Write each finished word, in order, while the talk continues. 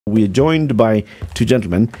we are joined by two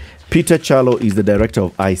gentlemen. Peter Kyalo is the Director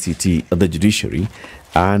of ICT at the Judiciary,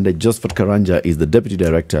 and Josphat Karanja is the Deputy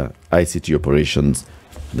Director, ICT Operations,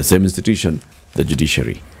 the same institution, the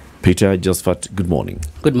Judiciary. Peter, Josphat, good morning.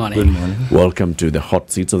 Good morning. Good morning. Welcome to the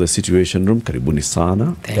hot seats of the Situation Room. Karibuni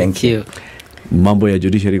sana. Thank you. Mambo ya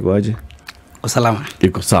Judiciary kwaje? Usalama.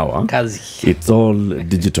 Iko sawa? Kazi. It's all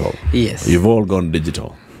digital. Yes. You've all gone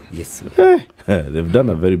digital. Yes. They've done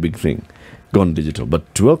a very big thing, gone digital.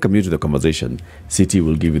 But to welcome you to the conversation, CT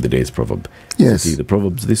will give you the day's proverb. Yes. CT, the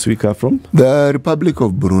proverbs this week are from? The Republic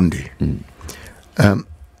of Burundi.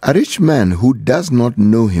 A rich man who does not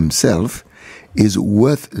know himself is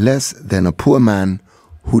worth less than a poor man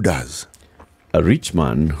who does. A rich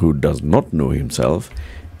man who does not know himself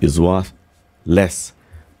is worth less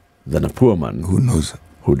than a poor man Who knows?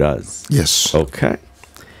 who does. Yes. Okay.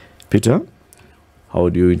 Peter, how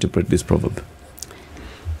do you interpret this proverb?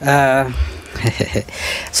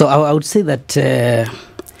 So I would say that a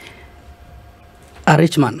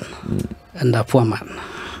rich man and a poor man,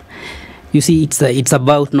 you see, it's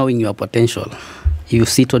about knowing your potential. You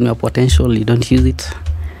sit on your potential, you don't use it,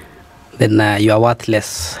 then you are worth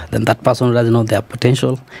less than that person who doesn't know their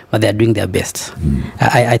potential, but they are doing their best.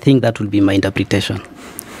 I think that will be my interpretation.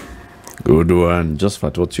 Good one.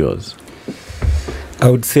 Josphat, what's yours? I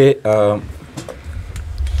would say,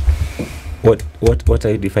 what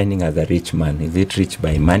are you defining as a rich man? Is it rich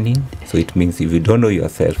by money? So it means if you don't know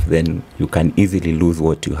yourself, then you can easily lose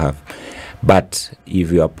what you have. But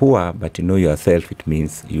if you are poor, but you know yourself, it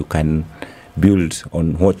means you can build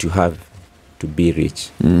on what you have to be rich.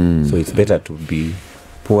 So it's better to be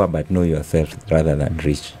poor but know yourself rather than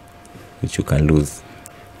rich, which you can lose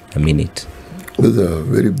a minute. Those are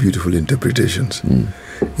very beautiful interpretations.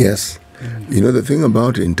 Yes. You know, the thing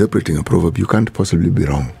about interpreting a proverb, you can't possibly be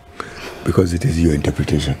wrong because it is your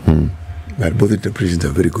interpretation. But both interpretations are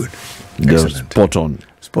very good. They're Excellent. spot on.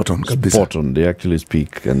 Spot on. Kabisa. Spot on. They actually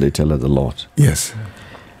speak and they tell us a lot. Yes.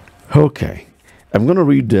 Okay. I'm going to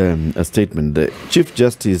read a statement. The Chief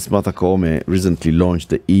Justice Martha Koome recently launched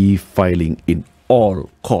the e-filing in all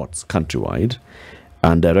courts countrywide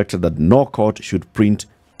and directed that no court should print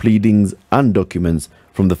pleadings and documents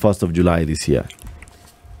from the 1st of July this year.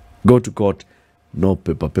 Go to court, no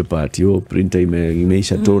paper at you, printer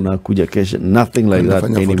imeisha tona, kuja kesha, nothing like that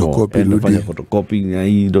anymore.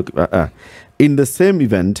 Photocopy. In the same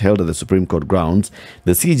event held at the Supreme Court grounds,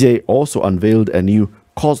 the CJ also unveiled a new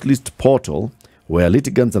cause list portal where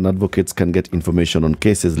litigants and advocates can get information on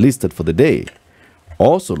cases listed for the day.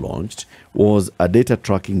 Also launched was a data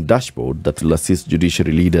tracking dashboard that will assist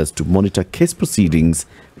judiciary leaders to monitor case proceedings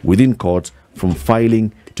within court from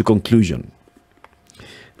filing to conclusion.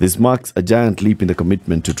 This marks a giant leap in the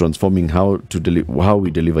commitment to transforming how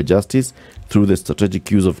we deliver justice through the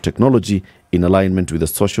strategic use of technology in alignment with the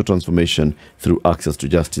social transformation through access to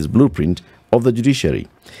justice blueprint of the judiciary.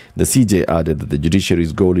 The CJ added that the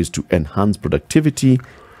judiciary's goal is to enhance productivity,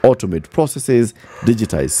 automate processes,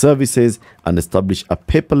 digitize services, and establish a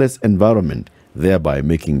paperless environment, thereby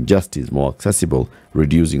making justice more accessible,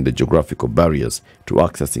 reducing the geographical barriers to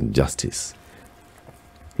accessing justice.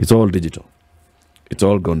 It's all digital. It's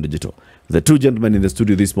all gone digital. The two gentlemen in the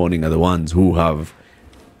studio this morning are the ones who have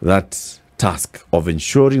that task of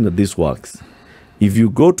ensuring that this works. If you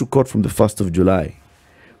go to court from the 1st of July,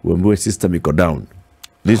 when we system go down,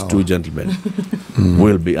 these two gentlemen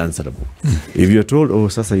will be answerable. If you're told, oh,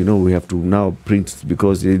 Sasa, you know, we have to now print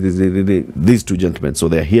because these two gentlemen, so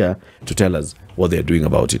they're here to tell us what they're doing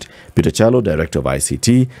about it. Peter Kyalo, Director of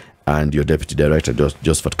ICT, and your Deputy Director,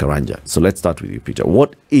 Josphat Karanja. So let's start with you, Peter.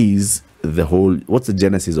 What's the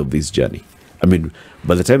genesis of this journey? I mean,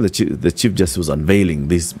 by the time the Chief Justice was unveiling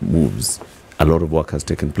these moves, a lot of work has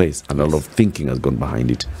taken place and a lot of thinking has gone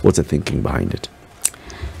behind it. What's the thinking behind it?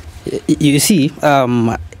 You see,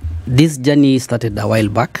 this journey started a while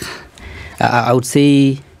back. I would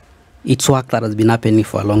say it's work that has been happening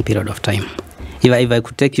for a long period of time. If I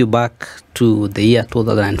could take you back to the year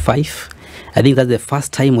 2005, I think that's the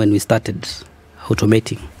first time when we started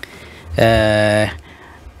automating.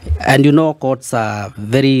 And you know, courts are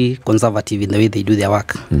very conservative in the way they do their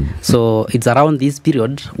work. So it's around this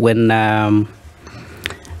period when the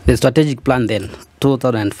strategic plan then,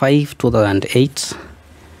 2005, 2008,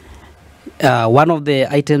 one of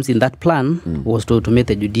the items in that plan was to automate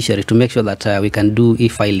the judiciary to make sure that we can do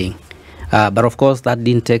e-filing. But of course, that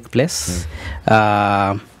didn't take place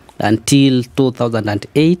until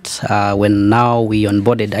 2008, when now we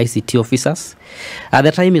onboarded ICT officers. At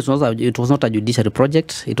the time, it was not a judiciary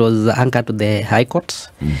project. It was anchored to the High Court.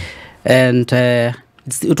 And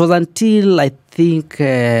it was until, I think,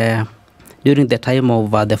 during the time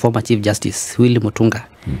of the former Chief Justice, Willy Mutunga,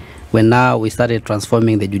 when now we started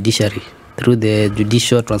transforming the judiciary through the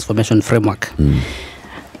Judicial Transformation Framework.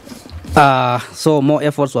 So more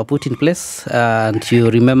efforts were put in place, and you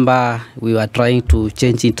remember we were trying to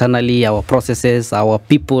change internally our processes, our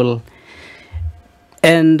people.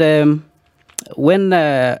 And when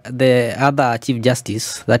the other Chief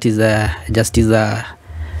Justice, that is Justice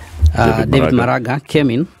David Maraga, came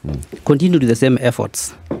in, continued with the same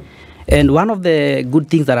efforts. And one of the good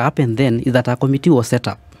things that happened then is that a committee was set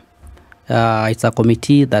up. It's a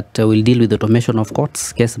committee that will deal with automation of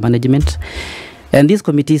courts, case management. And this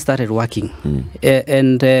committee started working.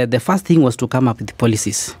 And the first thing was to come up with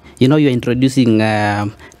policies. You know, you're introducing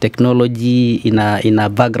technology in a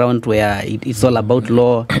background where it's all about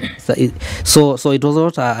law. So it was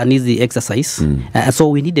not an easy exercise. And so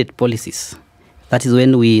we needed policies. That is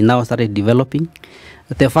when we now started developing.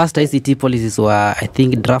 The first ICT policies were, I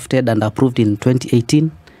think, drafted and approved in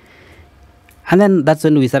 2018. And then that's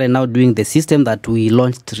when we started now doing the system that we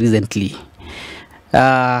launched recently.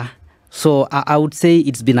 So I would say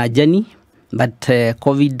it's been a journey, but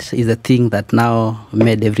COVID is a thing that now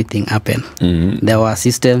made everything happen. There were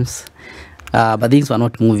systems, but things were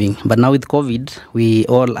not moving. But now with COVID, we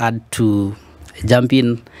all had to jump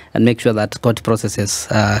in and make sure that court processes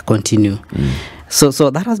continue. So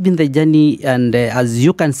that has been the journey, and as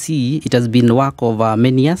you can see, it has been work over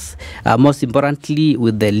many years, most importantly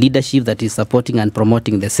with the leadership that is supporting and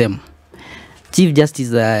promoting the same. Chief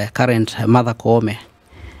Justice current Martha Koome,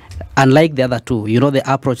 unlike the other two, you know,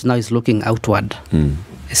 the approach now is looking outward.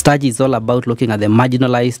 Stage is all about looking at the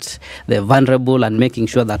marginalized, the vulnerable, and making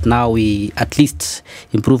sure that now we at least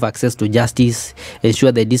improve access to justice,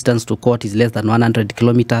 ensure the distance to court is less than 100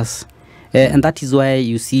 kilometers. And that is why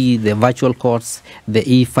you see the virtual courts, the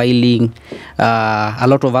e-filing, a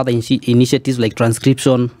lot of other initiatives like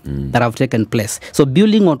transcription that have taken place. So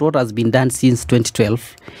building on what has been done since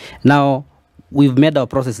 2012, now we've made our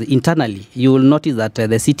process internally. You will notice that the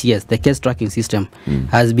CTS, the case tracking system,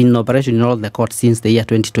 has been in operation in all the courts since the year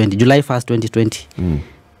 2020, July 1st, 2020.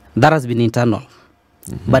 That has been internal.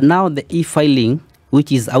 But now the e-filing,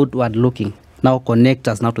 which is outward looking, now connects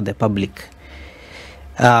us now to the public.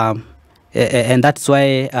 And that's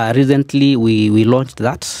why recently we launched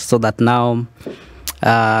that, so that now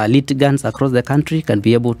litigants across the country can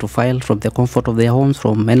be able to file from the comfort of their homes,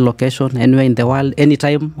 from any location, anywhere in the world, any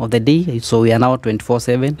time of the day. So we are now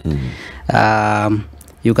 24/7.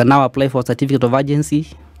 You can now apply for a certificate of urgency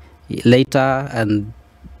later, and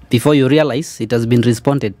before you realize, it has been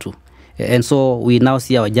responded to. And so we now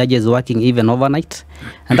see our judges working even overnight.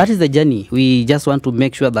 And that is the journey. We just want to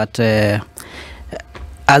make sure that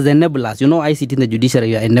as enablers, you know, ICT in the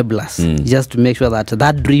judiciary are enablers, just to make sure that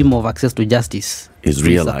that dream of access to justice is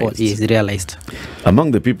realized.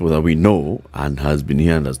 Among the people that we know and has been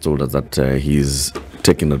here and has told us that he's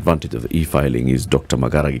taken advantage of the e-filing is Dr.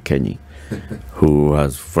 Magaragi Kenyi, who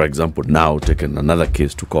has, for example, now taken another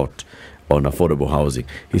case to court on affordable housing.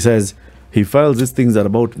 He says he files these things at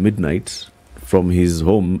about midnight from his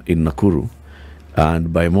home in Nakuru,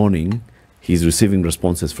 and by morning he's receiving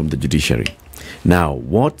responses from the judiciary. Now,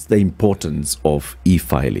 what's the importance of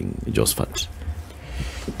e-filing, Josphat?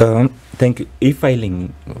 Thank you.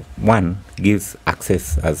 E-filing, one, gives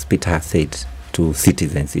access, as Peter said, to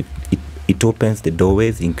citizens. It opens the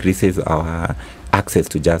doorways, increases our access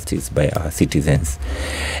to justice by our citizens.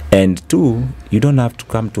 And two, you don't have to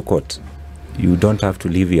come to court. You don't have to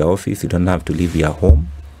leave your office. You don't have to leave your home.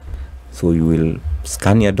 So you will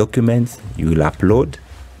scan your documents, you will upload,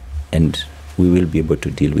 and we will be able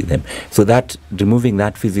to deal with them. So that removing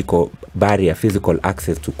that physical barrier, physical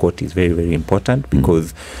access to court is very, very important,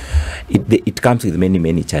 because it comes with many,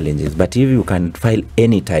 many challenges. But if you can file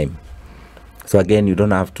anytime, so again, you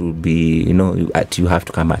don't have to be, you know, you have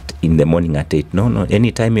to come in the morning at 8. No,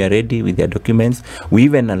 anytime you are ready with your documents. We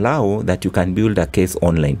even allow that you can build a case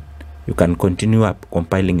online. You can continue up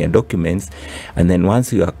compiling your documents, and then once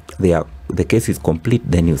the case is complete,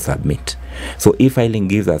 then you submit. So e-filing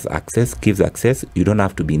gives access. You don't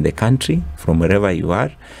have to be in the country. From wherever you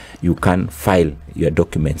are, you can file your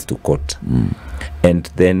documents to court. And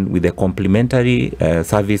then with the complementary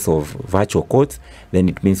service of virtual courts, then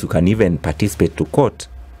it means you can even participate to court,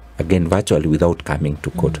 again virtually, without coming to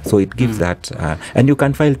court. So it gives that, and you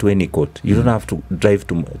can file to any court. You don't have to drive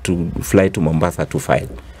to fly to Mombasa to file.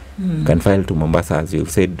 You can file to Mombasa, as you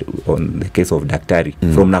said on the case of Daktari,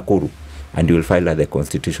 from Nakuru, and you will file at the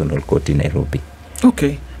Constitutional Court in Nairobi.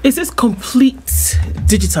 Okay. Is this complete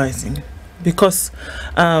digitizing? Because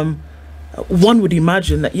one would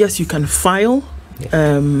imagine that, yes, you can file,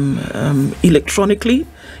 electronically.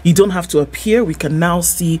 You don't have to appear. We can now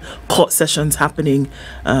see court sessions happening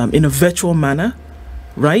in a virtual manner,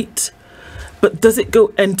 right? But does it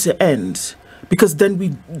go end to end? Because then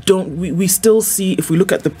we still see, if we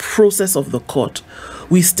look at the process of the court,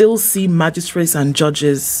 we still see magistrates and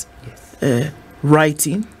judges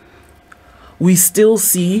writing. We still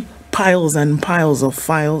see piles and piles of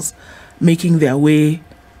files making their way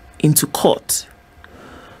into court.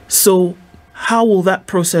 So how will that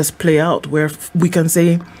process play out, where we can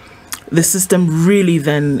say the system really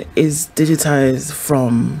then is digitized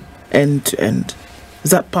from end to end?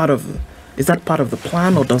 Is that part of the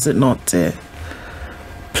plan, or does it not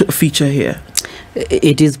feature here?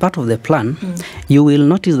 It is part of the plan. You will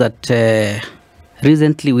notice that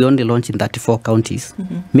recently we only launched in 34 counties,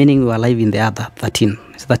 meaning we are live in the other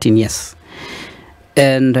 13 years.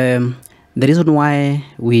 And the reason why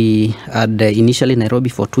we had initially Nairobi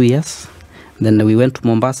for 2 years, then we went to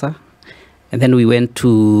Mombasa, and then we went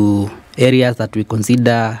to areas that we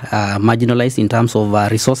consider marginalized in terms of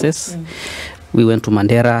resources. We went to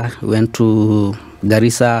Mandera, we went to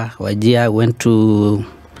Garissa, Wajir, we went to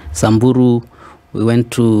Samburu, we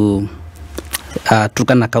went to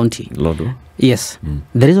Turkana County. Lodo. Yes.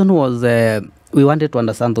 The reason was we wanted to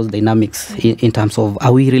understand those dynamics in terms of,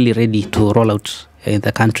 are we really ready to roll out in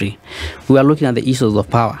the country? We are looking at the issues of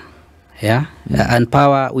power. And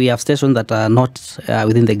power, we have stations that are not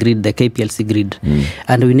within the grid, the KPLC grid,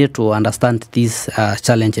 and we need to understand these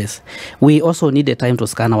challenges. We also need a time to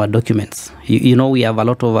scan our documents. You know, we have a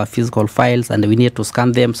lot of physical files, and we need to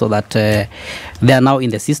scan them so that they are now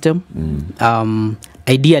in the system.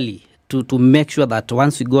 Ideally, to make sure that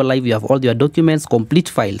once we go live, you have all your documents, complete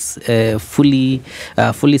files, fully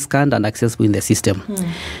scanned and accessible in the system.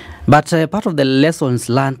 But part of the lessons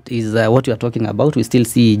learned is what you are talking about. We still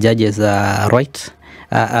see judges right.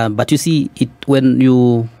 But you see, when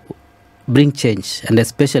you bring change, and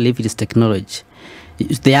especially if it is technology,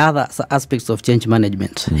 there are other aspects of change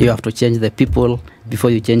management. You have to change the people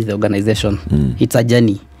before you change the organization. It's a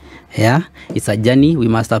journey. It's a journey. We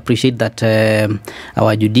must appreciate that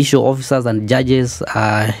our judicial officers and judges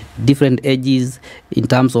are different ages in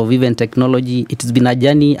terms of even technology. It has been a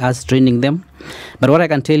journey as training them. But what I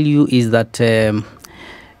can tell you is that the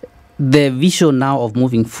vision now of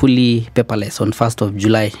moving fully paperless on 1st of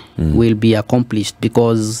July will be accomplished,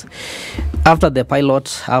 because after the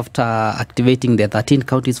pilot, after activating the 13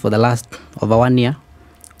 counties for the last over 1 year,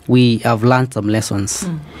 we have learned some lessons.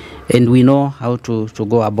 And we know how to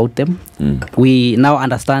go about them. We now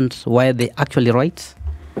understand why they actually write.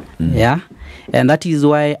 And that is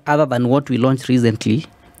why, other than what we launched recently,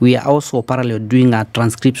 we are also parallel doing a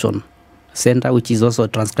transcription center, which is also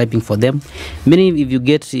transcribing for them. Meaning, if you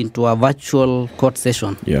get into a virtual court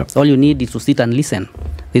session, all you need is to sit and listen.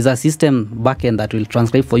 There's a system backend that will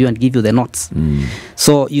transcribe for you and give you the notes.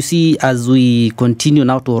 So you see, as we continue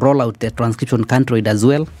now to roll out the transcription countrywide as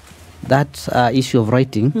well, that issue of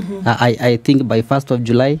writing, I think by 1st of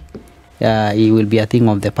July, it will be a thing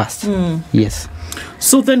of the past. Yes.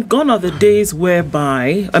 So then gone are the days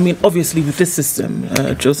whereby, I mean, obviously with this system,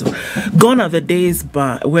 Joseph, gone are the days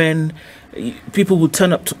when people would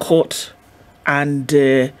turn up to court and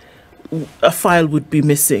a file would be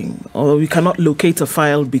missing, or we cannot locate a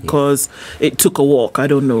file because it took a walk, I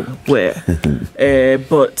don't know where.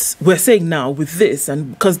 But we're saying now with this,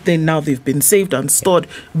 and because they've been saved and stored,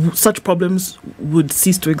 such problems would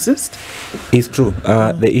cease to exist? It's true.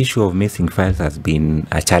 The issue of missing files has been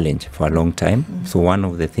a challenge for a long time. So one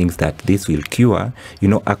of the things that this will cure, you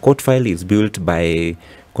know, a court file is built by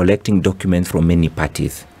collecting documents from many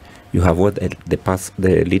parties. You have what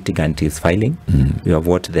the litigant is filing. You have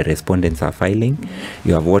what the respondents are filing.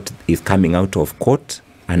 You have what is coming out of court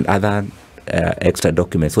and other extra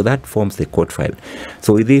documents. So that forms the court file.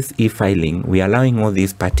 So with this e-filing, we are allowing all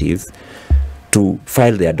these parties to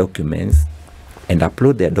file their documents and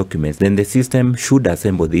upload their documents. Then the system should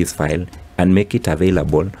assemble this file and make it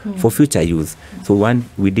available for future use. So one,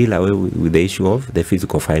 we deal away with the issue of the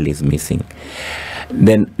physical file is missing.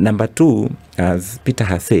 Then number two, as Peter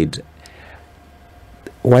has said,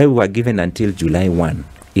 why we were given until July 1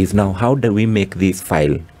 is now how do we make this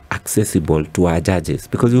file accessible to our judges?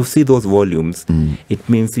 Because you see those volumes, it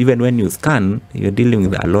means even when you scan, you're dealing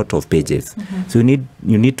with a lot of pages. So you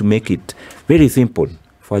need to make it very simple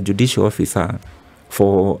for a judicial officer,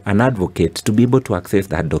 for an advocate to be able to access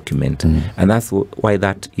that document. And that's why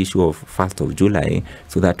that issue of 1st of July,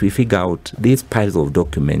 so that we figure out these piles of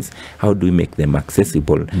documents, how do we make them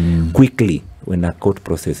accessible quickly when a court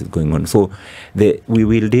process is going on. So we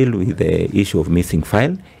will deal with the issue of missing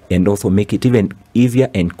file and also make it even easier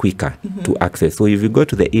and quicker to access. So if you go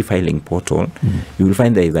to the e-filing portal, you will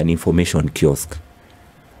find there is an information kiosk.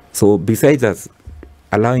 So besides us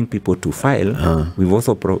allowing people to file, we've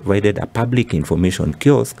also provided a public information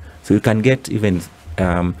kiosk, so you can get even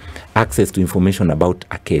access to information about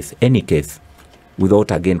a case, any case,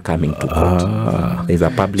 without again coming to court. There's a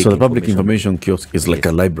public. So the public information kiosk is like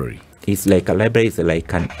a library. It's like a library. It's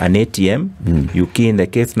like an ATM. You key in the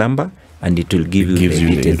case number, and it will give you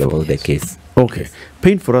the details about the case. Okay.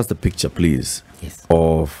 Paint for us the picture, please, Yes.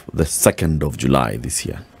 of the 2nd of July this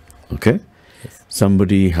year. Okay? Yes.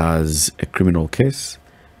 Somebody has a criminal case.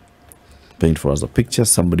 Paint for us a picture.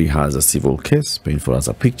 Somebody has a civil case. Paint for us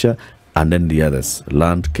a picture. And then the others,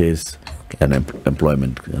 land case and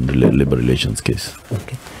employment and labor relations case.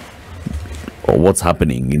 Okay. Or what's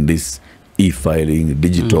happening in this e-filing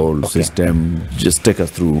digital system? Just take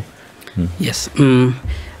us through. Yes.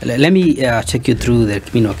 Let me check you through the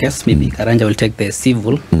criminal case. Maybe Karanja will take the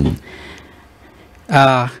civil.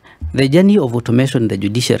 The journey of automation in the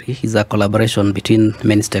judiciary is a collaboration between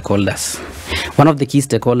many stakeholders. One of the key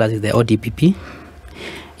stakeholders is the ODPP.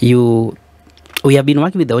 We have been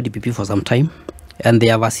working with the ODPP for some time, and they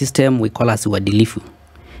have a system we call as Uadilifu.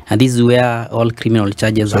 And this is where all criminal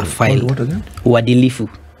charges are filed. What again? Uadilifu.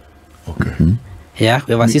 Okay. Yeah,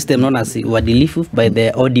 we have a system known as Uadilifu by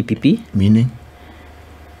the ODPP. Meaning?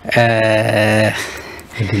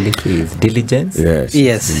 Is diligence? Yes.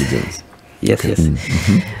 Yes. Diligence. Yes, yes.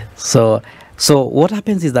 So what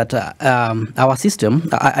happens is that our system,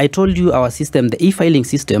 I told you our system, the e-filing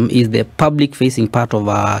system is the public-facing part of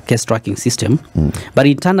our case tracking system. But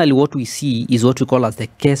internally what we see is what we call as the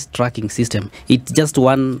case tracking system. It's just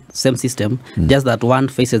one same system, just that one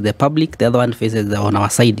faces the public, the other one faces on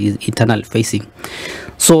our side is internal facing.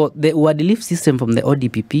 So the Uadilifu system from the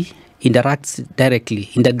ODPP integrates directly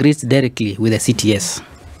with the CTS.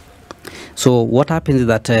 So what happens is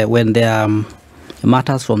that when there are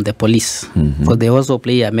matters from the police, because they also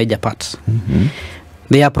play a major part,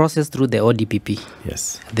 they are processed through the ODPP.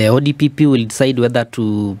 Yes. The ODPP will decide whether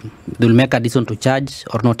they'll make a decision to charge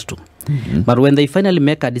or not to. But when they finally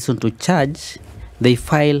make a decision to charge, they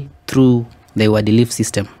file through the Uadilifu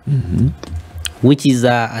system, which is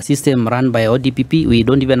a system run by ODPP. We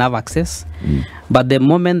don't even have access. But the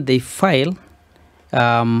moment they file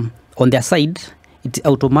on their side, it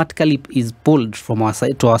automatically is pulled from our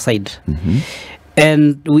side to our side.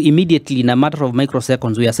 And we immediately, in a matter of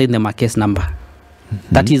microseconds, we assign them a case number.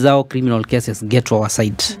 That is how criminal cases get to our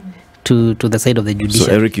side, to the side of the judiciary.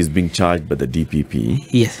 So Eric is being charged by the DPP.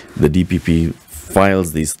 Yes. The DPP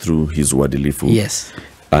files this through his Uadilifu. Yes.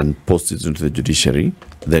 And posts it into the judiciary.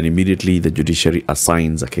 Then immediately the judiciary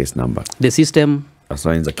assigns a case number. The system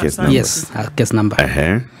Assigns a case number. Yes, a case number.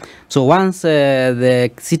 So once the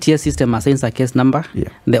CTS system assigns a case number,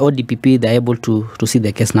 the ODPP, they're able to see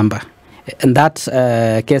the case number. And that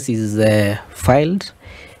case is filed,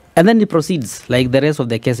 and then it proceeds like the rest of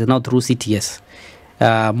the cases now through CTS.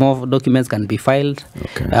 More documents can be filed.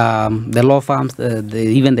 The law firms,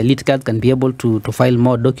 even the litigants can be able to file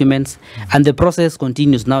more documents, and the process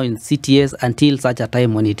continues now in CTS until such a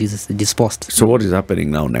time when it is disposed. So what is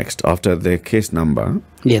happening now next? After the case number,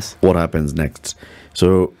 yes, what happens next?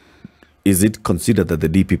 So is it considered that the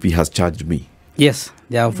DPP has charged me? Yes,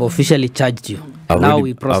 they have officially charged you. Now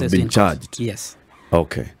we process. I've been charged. Yes.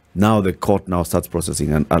 Okay. Now the court now starts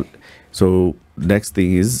processing, and so next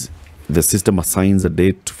thing is the system assigns a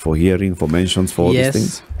date for hearing, for mentions, for all these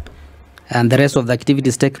things. And the rest of the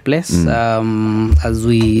activities take place as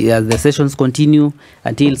the sessions continue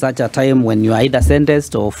until such a time when you are either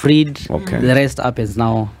sentenced or freed. The rest happens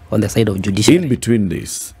now on the side of judiciary. In between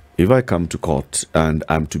this, if I come to court and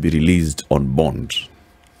I'm to be released on bond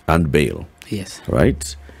and bail, yes,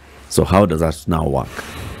 right? So how does that now work?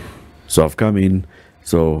 So I've come in,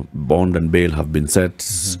 so bond and bail have been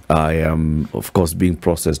set. I am, of course, being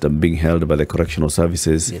processed and being held by the correctional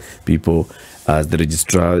services people, as the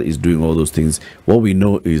registrar is doing all those things. What we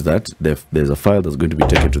know is that there's a file that's going to be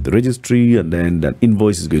taken to the registry, and then an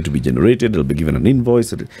invoice is going to be generated. They'll be given an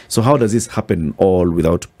invoice. So how does this happen all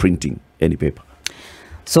without printing any paper?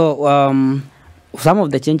 So some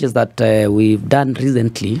of the changes that we've done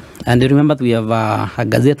recently, and remember we have a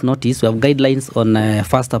gazette notice, we have guidelines on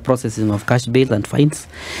faster processing of cash bail and fines,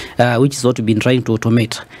 which is what we've been trying to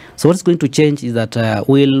automate. So what's going to change is that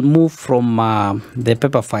we'll move from the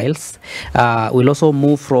paper files. We'll also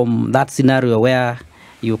move from that scenario where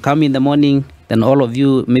you come in the morning, then all of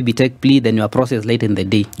you maybe take plea, then you are processed late in the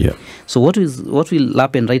day. So what will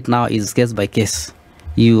happen right now is case by case.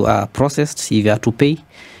 You are processed if you are to pay.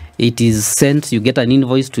 it is sent, you get an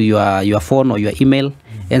invoice to your phone or your email,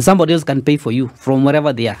 and somebody else can pay for you from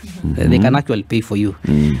wherever they are. They can actually pay for you.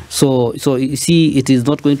 So you see, it is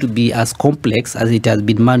not going to be as complex as it has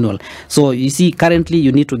been manual. So you see, currently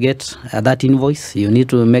you need to get that invoice, you need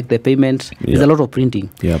to make the payment. There's a lot of printing.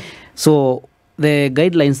 So the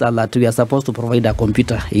guidelines are that we are supposed to provide a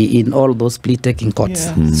computer in all those plea-taking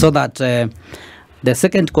courts, so that the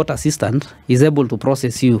second court assistant is able to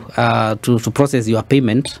process you, to process your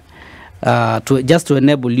payment, to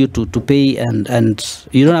enable you to pay, and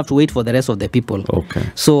you don't have to wait for the rest of the people. Okay.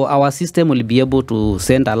 So our system will be able to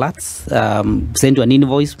send alerts, send you an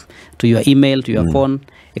invoice to your email, to your phone.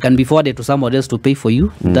 It can be forwarded to somebody else to pay for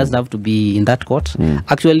you. It doesn't have to be in that court.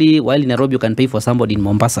 Actually, while in Nairobi, you can pay for somebody in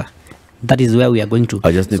Mombasa. That is where we are going to.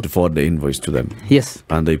 I just need to forward the invoice to them. Yes.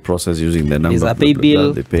 And they process using the number. There's a pay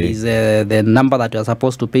bill. They pay. There's the number that you are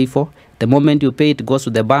supposed to pay for. The moment you pay, it goes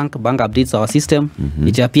to the bank. Bank updates our system.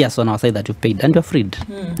 It appears on our side that you paid, and you're freed.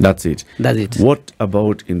 That's it. That's it. What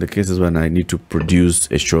about in the cases when I need to produce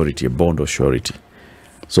a surety, a bond or surety?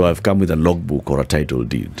 So I've come with a logbook or a title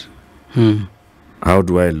deed. How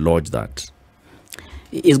do I lodge that?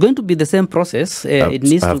 It's going to be the same process. I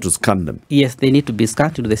have to scan them. Yes, they need to be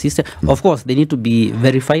scanned into the system. Of course, they need to be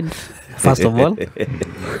verified, first of all.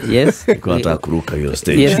 Yes. You can't akuruka your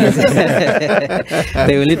stage. Yes.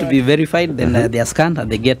 They will need to be verified, then they are scanned,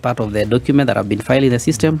 and they get part of the document that have been filed in the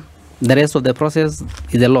system. The rest of the process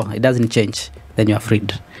is the law. It doesn't change. Then you are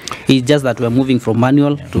freed. It's just that we're moving from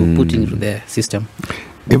manual to putting into the system.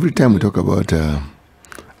 Every time we talk about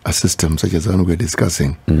a system such as the one we're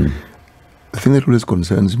discussing, the thing that always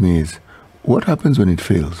concerns me is what happens when it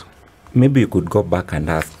fails? Maybe you could go back and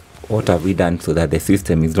ask, what have we done so that the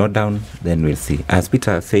system is not down? Then we'll see. As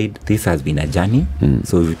Peter said, this has been a journey.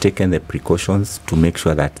 So we've taken the precautions to make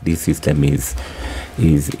sure that this system is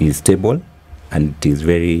stable, and it is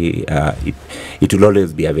very, it will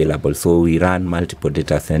always be available. So we run multiple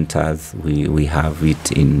data centers. We have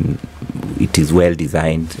it in, it is well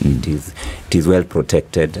designed. It is well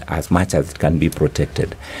protected as much as it can be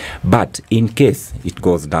protected. But in case it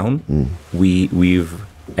goes down, we've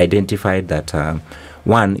identified that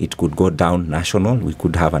one, it could go down national. We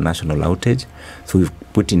could have a national outage. So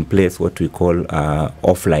we've put in place what we call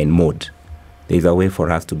offline mode. There's a way for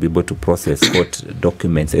us to be able to process court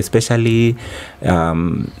documents, especially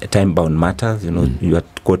time-bound matters. You know, your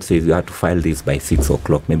court says you have to file this by 6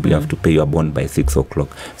 o'clock. Maybe you have to pay your bond by 6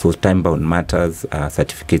 o'clock. So time-bound matters,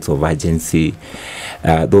 certificates of urgency,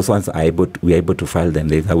 those ones we are able to file them.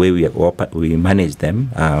 There's a way we manage them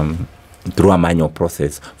through a manual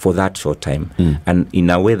process for that short time, and in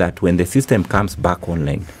a way that when the system comes back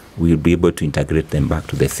online, we'll be able to integrate them back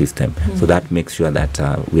to the system. So that makes sure that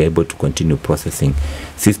we're able to continue processing.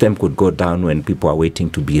 System could go down when people are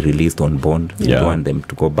waiting to be released on bond. We don't want them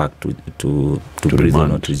to go back to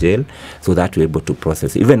prison or to jail. So that we're able to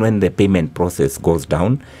process. Even when the payment process goes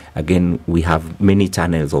down, again, we have many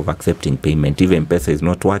channels of accepting payment. If M-Pesa is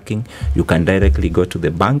not working, you can directly go to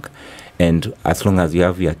the bank, and as long as you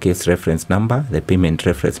have your case reference number, the payment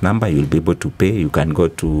reference number, you'll be able to pay. You can go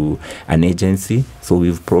to an agency. So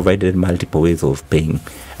we've provided multiple ways of paying.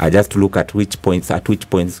 Just to look at which points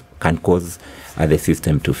can cause the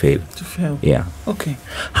system to fail. Yeah. Okay.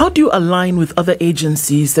 How do you align with other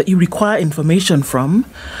agencies that you require information from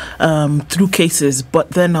through cases,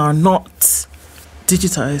 but then are not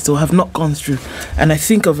digitized or have not gone through? And I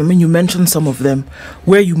think of, you mentioned some of them,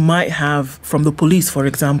 where you might have from the police, for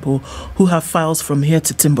example, who have files from here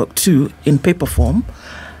to Timbuktu in paper form,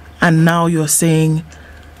 and now you're saying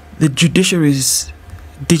the judiciary is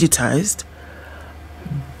digitized,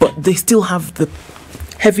 but they still have the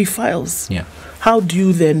heavy files. Yeah. How do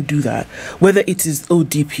you then do that? Whether it is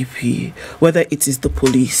ODPP, whether it is the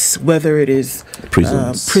police, whether it is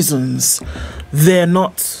prisons, they're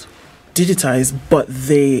not digitized, but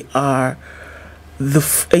they are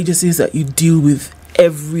the agencies that you deal with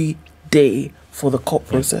every day for the court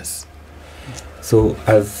process. So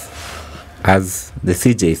as the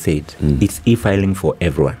CJ said, it's e-filing for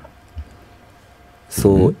everyone.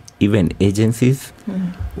 So even agencies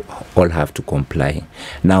all have to comply.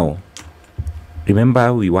 Now,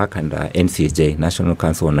 remember, we work under NCAJ, National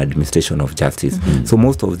Council on Administration of Justice. So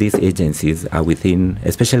most of these agencies are within,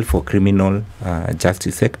 especially for criminal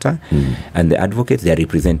justice sector, and the advocates, they are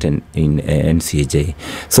represented in NCAJ.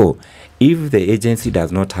 So if the agency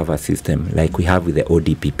does not have a system like we have with the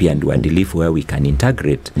ODPP and Wadilif where we can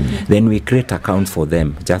integrate, then we create accounts for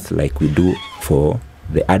them, just like we do for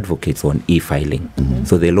the advocates on e-filing.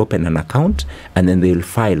 So they'll open an account and then they'll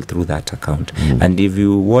file through that account. And if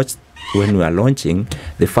you watch when we are launching,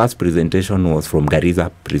 the first presentation was from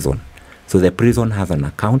Garissa prison. So the prison has an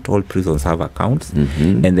account. All prisons have accounts,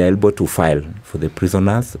 and they're able to file for the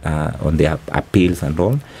prisoners on their appeals and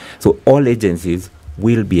all. So all agencies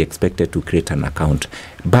will be expected to create an account.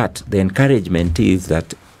 But the encouragement is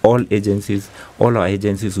that all our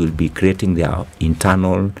agencies will be creating their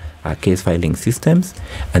internal case filing systems,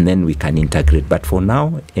 and then we can integrate. But for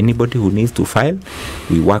now, anybody who needs to file,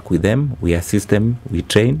 we work with them, we assist them, we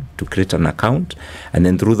train to create an account, and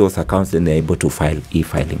then through those accounts, then they're able to file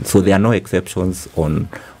e-filing. So there are no exceptions on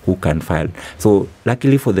who can file. So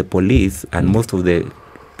luckily for the police and most of the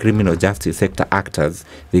criminal justice sector actors,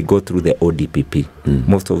 they go through the ODPP.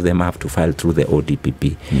 Most of them have to file through the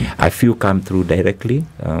ODPP. A few come through directly.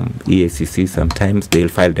 EACC, sometimes they'll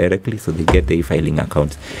file directly, so they get the e-filing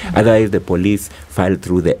accounts. Otherwise, the police file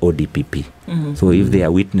through the ODPP. So if they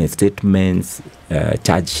are witness statements,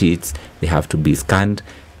 charge sheets, they have to be scanned,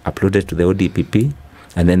 uploaded to the ODPP,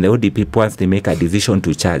 and then the ODPP, once they make a decision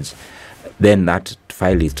to charge, then that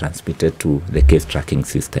file is transmitted to the case tracking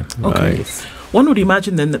system. Okay. Right. One would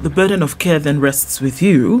imagine then that the burden of care then rests with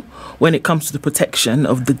you when it comes to the protection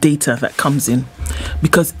of the data that comes in.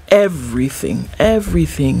 Because everything,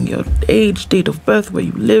 your age, date of birth, where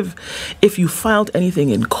you live, if you filed anything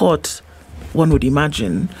in court, one would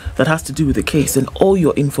imagine that has to do with the case, and all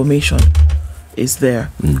your information is there.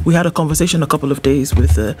 We had a conversation a couple of days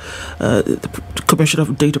with the Commissioner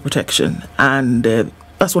of Data Protection, and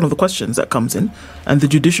that's one of the questions that comes in, and the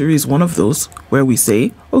judiciary is one of those where we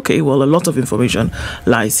say, okay, well, a lot of information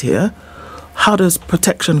lies here. How does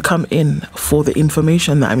protection come in for the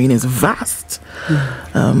information that, I mean, is vast?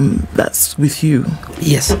 That's with you.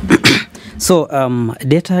 Yes. So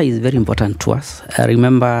data is very important to us.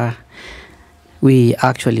 Remember, we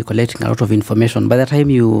actually collecting a lot of information. By the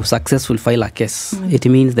time you successfully file a case, it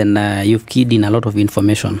means then you've keyed in a lot of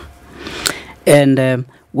information. And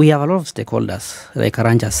we have a lot of stakeholders, like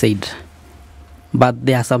Karanja said, but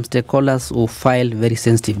there are some stakeholders who file very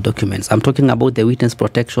sensitive documents. I'm talking about the witness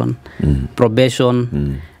protection,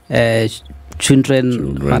 probation,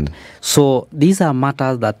 children. So these are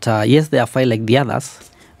matters that, yes, they are filed like the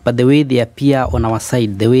others, but the way they appear on our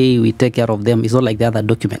side, the way we take care of them is not like the other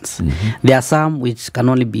documents. There are some which can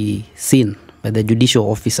only be seen by the judicial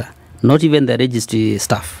officer, not even the registry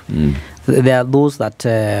staff. There are those that,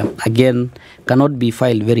 again, cannot be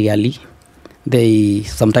filed very early.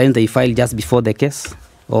 Sometimes they file just before the case,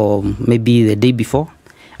 or maybe the day before,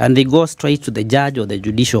 and they go straight to the judge or the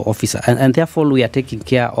judicial officer. And therefore, we are taking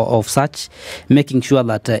care of such, making sure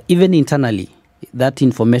that even internally, that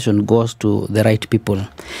information goes to the right people.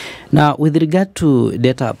 Now, with regard to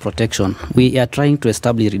data protection, we are trying to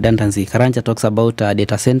establish redundancy. Karanja talks about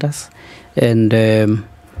data centers, and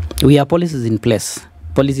we have policies in place.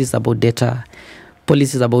 Policies about data,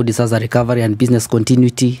 policies about disaster recovery and business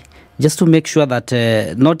continuity, just to make sure that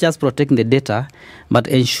not just protecting the data, but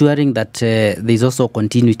ensuring that there is also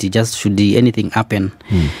continuity, just should anything happen.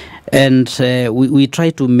 And we try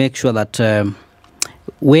to make sure that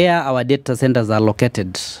where our data centers are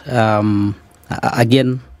located,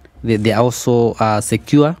 again, they are also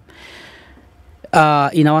secure.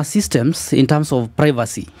 In our systems, in terms of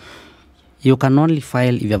privacy, you can only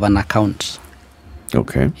file if you have an account.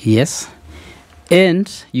 Okay. Yes. And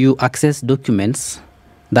you access documents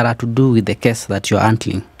that are to do with the case that you're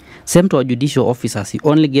handling. Same to our judicial officers. You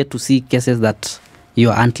only get to see cases that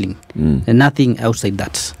you're handling, and nothing outside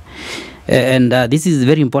that. And this is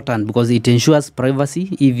very important because it ensures privacy.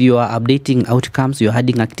 If you are updating outcomes, you're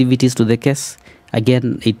adding activities to the case,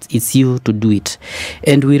 again, it's you to do it.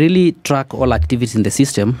 And we really track all activities in the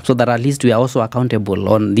system so that at least we are also accountable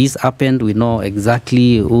on this happened. We know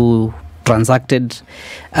exactly who transacted.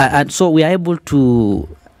 And so we are able to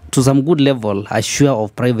some good level, assure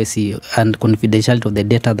of privacy and confidentiality of the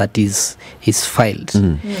data that is filed.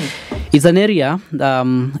 It's an area,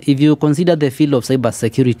 if you consider the field of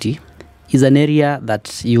cybersecurity, is an area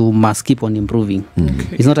that you must keep on improving.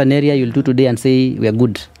 It's not an area you'll do today and say we are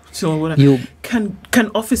good. So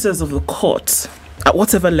can officers of the court, at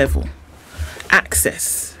whatever level,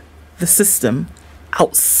 access the system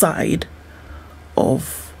outside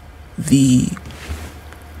of the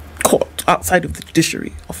court, outside of the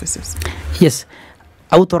judiciary offices? Yes,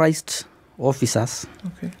 authorized officers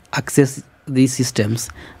access these systems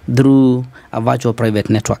through a virtual private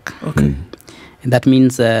network. And that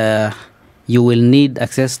means you will need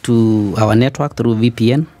access to our network through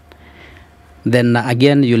VPN. Then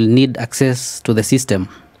again, you'll need access to the system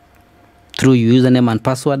through username and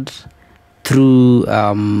password, through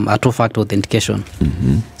a two-factor authentication.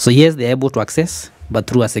 So yes, they're able to access, but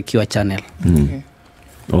through a secure channel.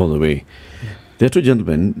 All the way. There are two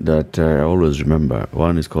gentlemen that I always remember.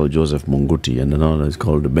 One is called Joseph Munguti and another is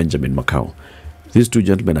called Benjamin Macau. These two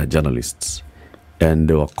gentlemen are journalists and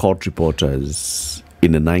they were court reporters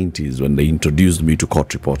in the 90s when they introduced me to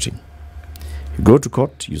court reporting. You go to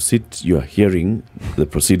court, you sit, you are hearing the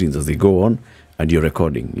proceedings as they go on and you're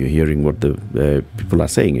recording. You're hearing what the people are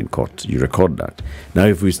saying in court. You record that. Now,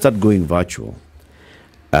 if we start going virtual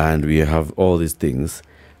and we have all these things,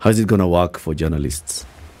 how is it going to work for journalists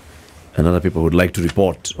and other people who would like to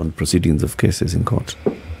report on proceedings of cases in court?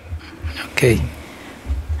 Okay.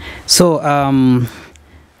 So,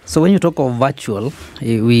 so when you talk of virtual,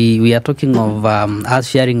 we are talking of us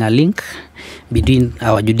sharing a link between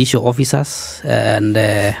our judicial officers and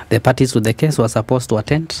the parties to the case who are supposed to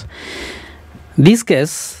attend. This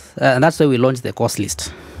case, that's why we launched the course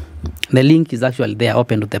list. The link is actually there,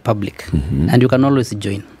 open to the public, and you can always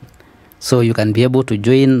join. So you can be able to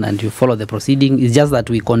join and you follow the proceeding. It's just that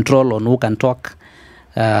we control on who can talk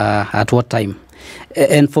at what time.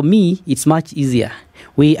 And for me, it's much easier.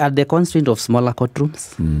 We are the constraint of smaller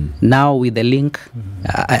courtrooms. Now with the link,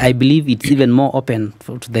 I believe it's even more open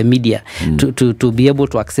to the media to be able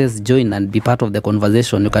to access, join, and be part of the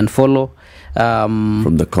conversation. You can follow.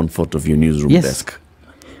 From the comfort of your newsroom desk.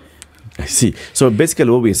 I see. So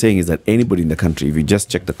basically what we're saying is that anybody in the country, if you just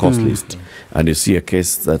check the course list and you see a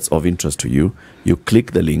case that's of interest to you, you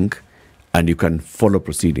click the link and you can follow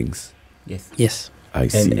proceedings. Yes. Yes. I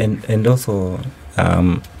see. And also,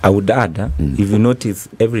 I would add, if you notice,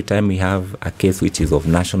 every time we have a case which is of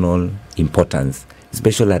national importance,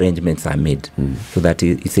 special arrangements are made so that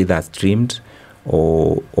it's either streamed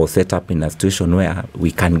or set up in a situation where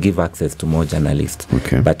we can give access to more journalists.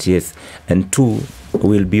 Okay. But yes, and two,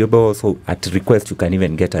 we'll be able also, at request, you can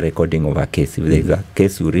even get a recording of a case. If there's a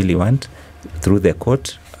case you really want, through the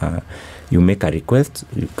court, you make a request,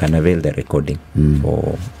 you can avail the recording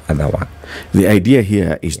for other work. The idea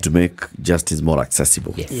here is to make justice more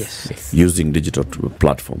accessible. Yes. Using digital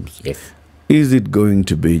platforms. Yes. Is it going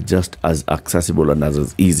to be just as accessible and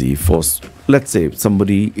as easy for, let's say,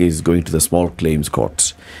 somebody is going to the small claims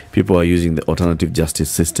court. People are using the alternative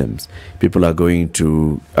justice systems. People are going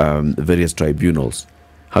to various tribunals.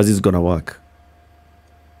 How's this going to work?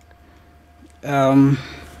 I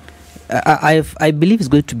believe it's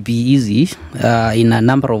going to be easy in a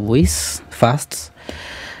number of ways. First,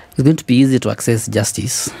 it's going to be easy to access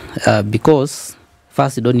justice because,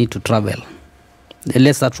 first, you don't need to travel.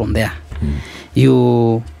 Let's start from there.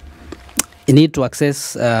 You need to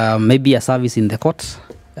access maybe a service in the court.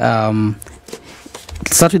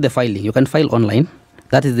 Start with the filing. You can file online.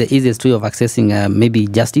 That is the easiest way of accessing maybe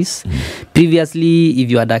justice. Previously,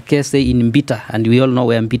 if you had a case, say, in Mbita, and we all know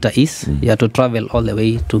where Mbita is, you have to travel all the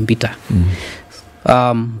way to Mbita.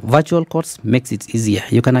 Virtual courts makes it easier.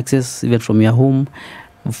 You can access even from your home,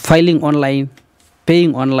 filing online,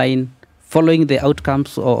 paying online, following the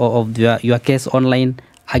outcomes of your case online,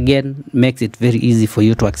 again, makes it very easy for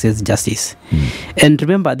you to access justice. And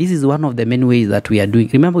remember, this is one of the many ways that we are doing.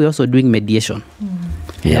 Remember, we're also doing mediation.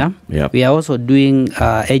 Yeah. We are also doing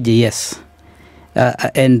AJS.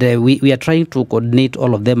 And we are trying to coordinate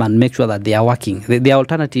all of them and make sure that they are working. They are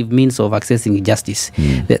alternative means of accessing justice.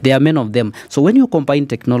 There are many of them. So when you combine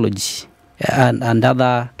technology and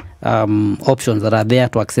other options that are there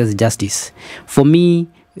to access justice, for me,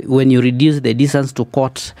 when you reduce the distance to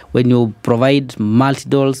court, when you provide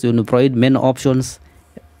multi-doors, when you provide many options,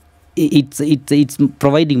 it's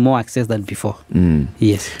providing more access than before.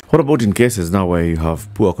 Yes. What about in cases now where you have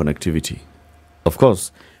poor connectivity? Of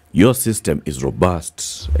course, your system is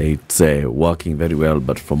robust. It's working very well,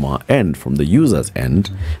 but from our end, from the user's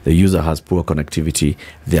end, the user has poor connectivity.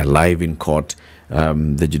 They are live in court.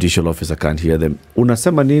 The judicial officer can't hear them.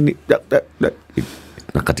 Unasema nini?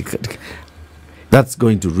 That's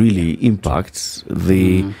going to really impact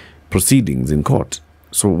the proceedings in court.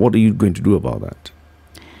 So what are you going to do about that?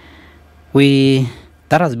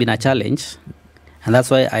 That has been a challenge, and that's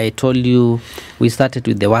why I told you we started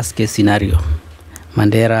with the worst case scenario,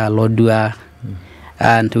 Mandera, Lodwar,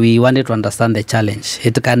 and we wanted to understand the challenge.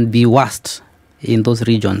 It can be worst in those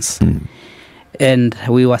regions. And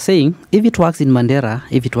we were saying, if it works in Mandera,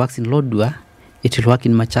 if it works in Lodwar, it will work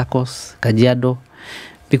in Machakos, Kajiado,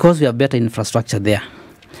 because we have better infrastructure there.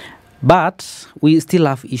 But we still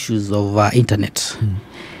have issues of internet.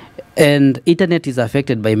 And internet is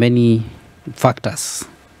affected by many factors.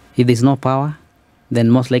 If there's no power, then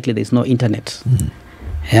most likely there's no internet.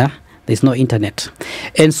 There's no internet.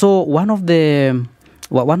 And so one of the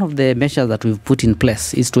one of the measures that we've put in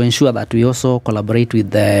place is to ensure that we also collaborate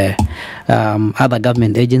with the other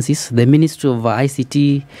government agencies. The Ministry of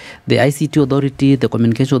ICT, the ICT Authority, the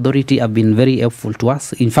Communication Authority have been very helpful to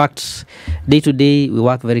us. In fact, day to day, we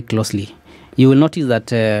work very closely. You will notice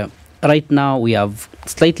that right now we have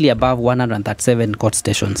slightly above 137 court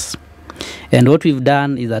stations. And what we've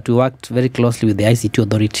done is that we worked very closely with the ICT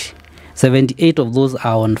Authority. 78 of those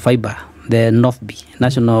are on fiber, the NOFB,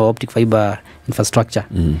 National Optic Fiber Infrastructure.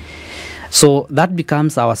 So that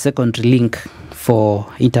becomes our secondary link for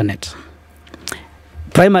internet.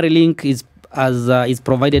 Primary link is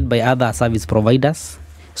provided by other service providers.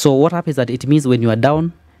 So what happens is that it means when you are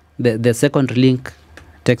down, the secondary link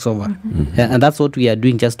takes over. And that's what we are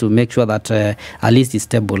doing just to make sure that at least it's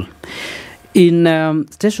stable. In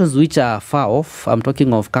stations which are far off, I'm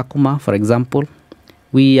talking of Kakuma, for example,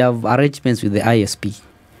 we have arrangements with the ISP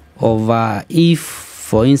of if,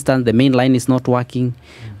 for instance, the main line is not working,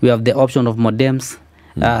 we have the option of modems.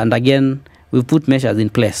 And again, we put measures in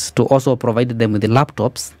place to also provide them with the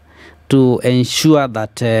laptops to ensure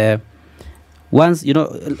that once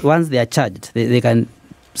they are charged, they can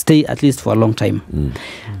stay at least for a long time.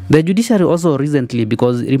 The judiciary also recently,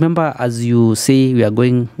 because remember, as you say, we are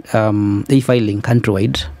going e-filing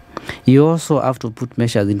countrywide, you also have to put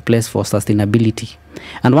measures in place for sustainability.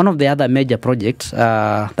 And one of the other major projects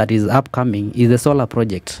that is upcoming is the solar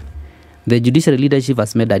project. The judiciary leadership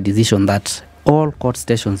has made a decision that all court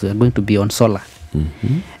stations are going to be on solar.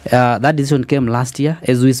 That decision came last year.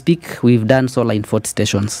 As we speak, we've done solar in 40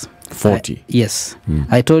 stations. 40? Yes.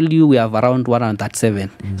 I told you we have around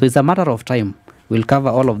 137. So it's a matter of time. We'll cover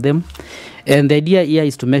all of them. And the idea here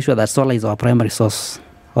is to make sure that solar is our primary source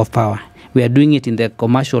of power. We are doing it in the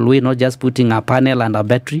commercial way, not just putting a panel and a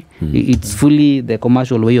battery. It's fully the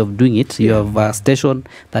commercial way of doing it. You have a station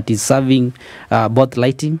that is serving both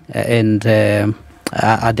lighting and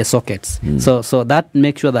at the sockets. So that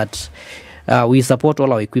makes sure that we support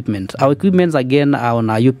all our equipment. Our equipments, again, are on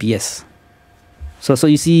our UPS. So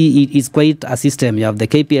you see, it's quite a system. You have the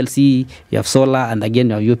KPLC, you have solar, and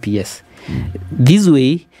again, you have UPS. This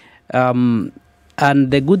way, and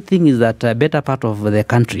the good thing is that a better part of the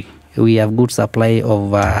country, we have good supply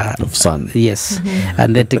of sun. Yes.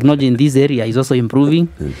 And the technology in this area is also improving.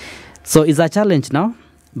 So it's a challenge now,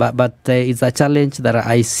 but it's a challenge that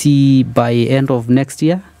I see by end of next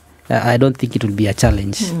year. I don't think it will be a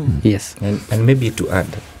challenge. Yes. And maybe to add,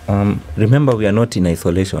 remember, we are not in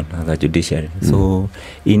isolation as a judiciary. So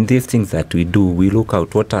in these things that we do, we look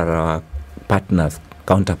out what are our partners,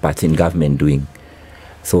 counterparts in government doing.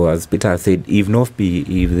 So as Peter said, if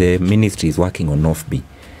the ministry is working on NOFB,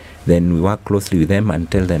 then we work closely with them and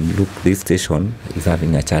tell them, look, this station is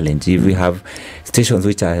having a challenge. If we have stations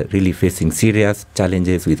which are really facing serious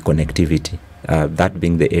challenges with connectivity, that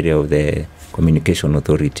being the area of the Communication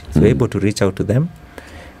Authority, so we're able to reach out to them,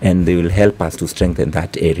 and they will help us to strengthen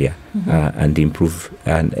that area and improve.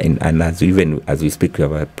 And as we speak, we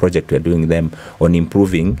have a project we're doing them on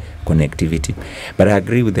improving connectivity. But I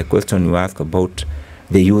agree with the question you asked about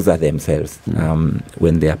the user themselves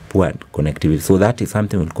when they are poor connectivity. So that is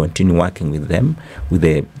something we'll continue working with them, with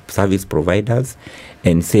the service providers,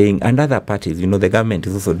 and saying, and other parties, the government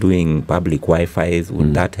is also doing public Wi-Fi's.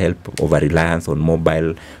 Would that help over-reliance on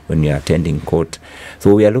mobile when you're attending court?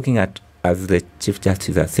 So we are looking at, as the Chief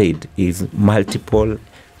Justice has said, is multiple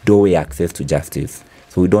doorway access to justice.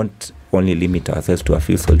 So we don't only limit ourselves to a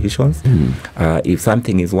few solutions. If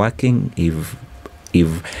something is working, if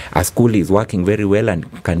a school is working very well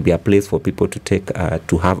and can be a place for people to take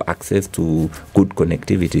to have access to good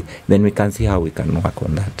connectivity, then we can see how we can work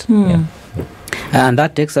on that. And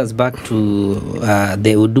that takes us back to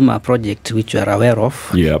the Huduma project, which you are aware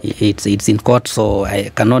of. It's in court, so I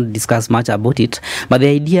cannot discuss much about it. But the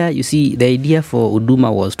idea for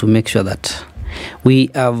Huduma was to make sure that we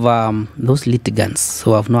have those litigants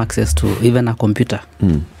who have no access to even a computer.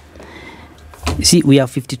 You see, we have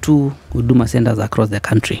 52 Huduma centers across the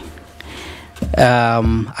country.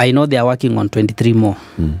 I know they are working on 23 more.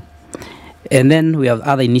 And then we have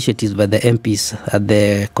other initiatives by the MPs at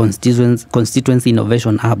the constituency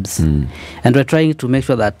innovation hubs. And we're trying to make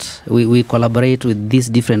sure that we collaborate with these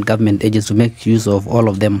different government agencies to make use of all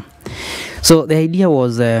of them. So the idea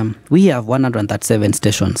was we have 137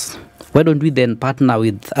 stations. Why don't we then partner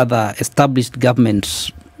with other established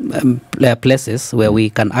government places where we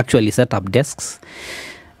can actually set up desks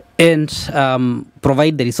and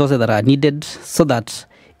provide the resources that are needed, so that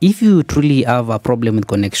if you truly have a problem with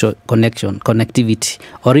connectivity,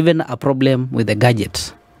 or even a problem with a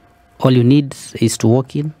gadget, all you need is to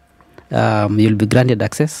walk in, you'll be granted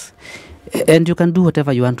access, And you can do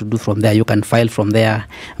whatever you want to do from there. You can file from there.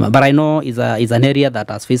 But I know it's an area that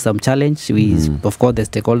has faced some challenge. Of course, the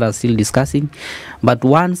stakeholders are still discussing. But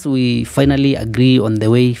once we finally agree on the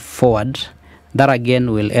way forward, that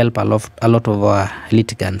again will help a lot of our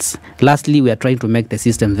litigants. Lastly, we are trying to make the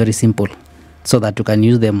system very simple so that you can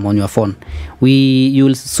use them on your phone. You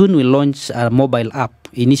will soon launch a mobile app,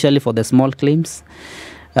 initially for the small claims,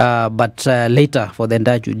 but later for the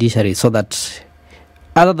entire judiciary, so that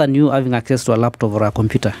other than you having access to a laptop or a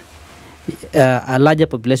computer, a larger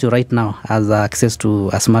population right now has access to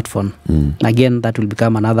a smartphone. Again, that will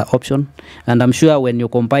become another option. And I'm sure when you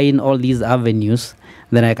combine all these avenues,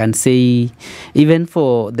 then I can say, even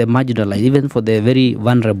for the marginalized, even for the very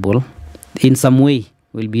vulnerable, in some way,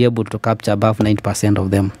 we'll be able to capture above 90%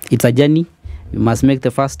 of them. It's a journey. You must make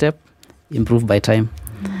the first step, improve by time.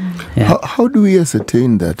 Yeah. How do we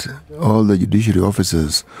ascertain that all the judiciary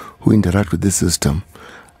officers who interact with this system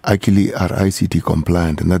actually are ICT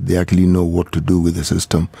compliant and that they actually know what to do with the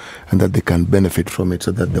system and that they can benefit from it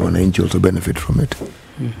so that the wananchi also benefit from it?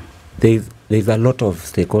 There's a lot of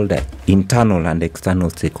stakeholder, internal and external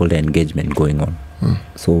stakeholder engagement going on.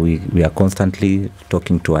 So we are constantly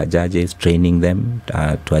talking to our judges, training them,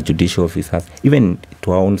 to our judicial officers, even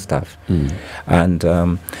to our own staff. And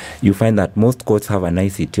you find that most courts have an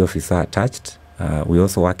ICT officer attached. We're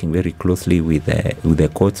also working very closely with the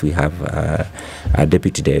courts. We have a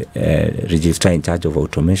deputy registrar in charge of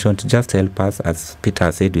automation to just help us. As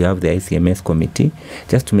Peter said, we have the ICMS committee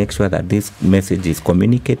just to make sure that this message is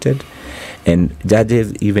communicated. And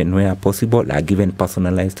judges, even where possible, are given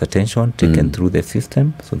personalized attention taken through the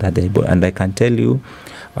system so that they and I can tell you,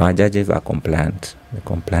 our judges are compliant. They're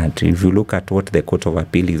compliant. If you look at what the Court of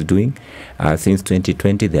Appeal is doing, since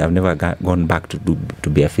 2020, they have never gone back to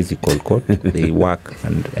be a physical court. They work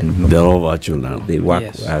and they're all virtual now. They work.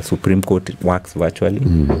 Yes. Supreme Court works virtually.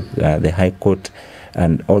 The High Court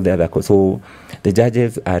and all the other courts. So the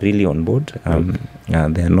judges are really on board.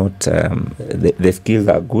 They're not. The skills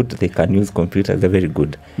are good. They can use computers. They're very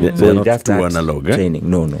good. They're not just too analog. Training.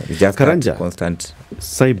 No. It's just Karanja, constant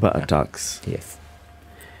cyber attacks. Yes.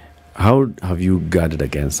 How have you guarded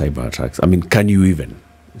against cyber attacks? I mean, can you even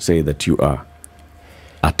say that you are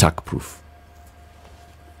attack-proof?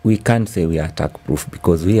 We can't say we are attack-proof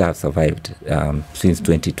because we have survived since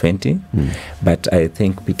 2020. But I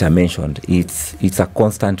think Peter mentioned it's a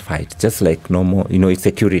constant fight, just like normal. It's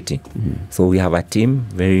security. So we have a team,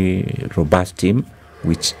 very robust team,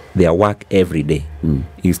 which their work every day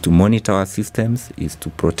is to monitor our systems, is to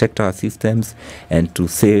protect our systems, and to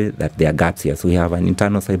say that there are gaps here. So we have an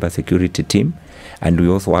internal cybersecurity team, and we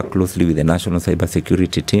also work closely with the national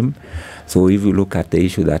cybersecurity team. So if you look at the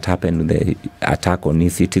issue that happened, the attack on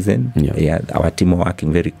e-Citizen, our team are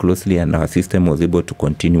working very closely, and our system was able to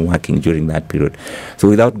continue working during that period. So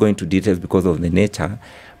without going to details because of the nature,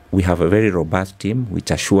 we have a very robust team which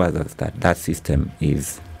assures us that that system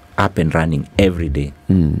is up and running every day.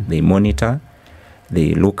 They monitor,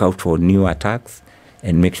 they look out for new attacks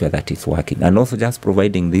and make sure that it's working. And also just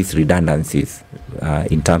providing these redundancies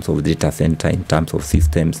in terms of data center, in terms of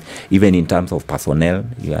systems, even in terms of personnel.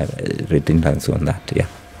 You have redundancy on that, yeah.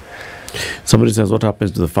 Somebody says, what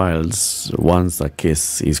happens to the files once a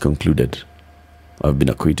case is concluded? I've been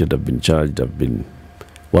acquitted, I've been charged,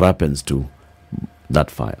 what happens to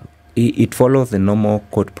that file? It follows the normal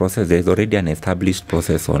court process. There's already an established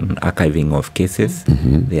process on archiving of cases.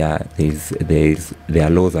 There are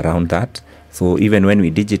laws around that. So even when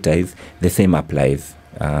we digitize, the same applies.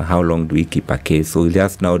 How long do we keep a case? So we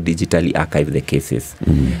just now digitally archive the cases.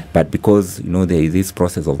 But because there is this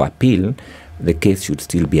process of appeal, the case should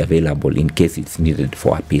still be available in case it's needed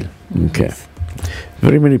for appeal. Okay.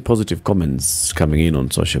 Very many positive comments coming in on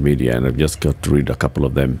social media, and I've just got to read a couple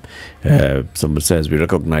of them. Someone says, we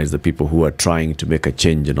recognize the people who are trying to make a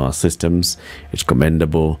change in our systems. It's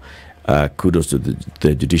commendable. Kudos to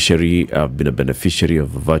the judiciary. I've been a beneficiary of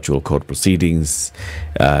virtual court proceedings.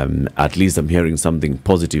 At least I'm hearing something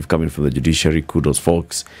positive coming from the judiciary. Kudos,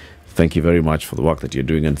 folks. Thank you very much for the work that you're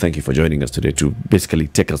doing, and thank you for joining us today to basically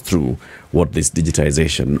take us through what this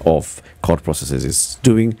digitization of court processes is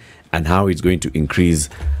doing and how it's going to increase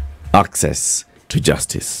access to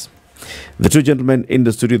justice. The two gentlemen in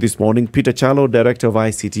the studio this morning, Peter Kyalo, Director of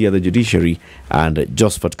ICT at the Judiciary, and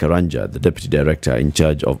Josphat Karanja, the Deputy Director in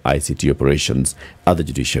charge of ICT operations at the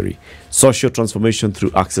Judiciary. Social transformation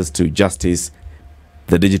through access to justice,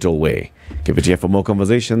 the digital way. Keep it here for more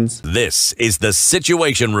conversations. This is the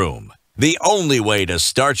Situation Room, the only way to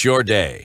start your day.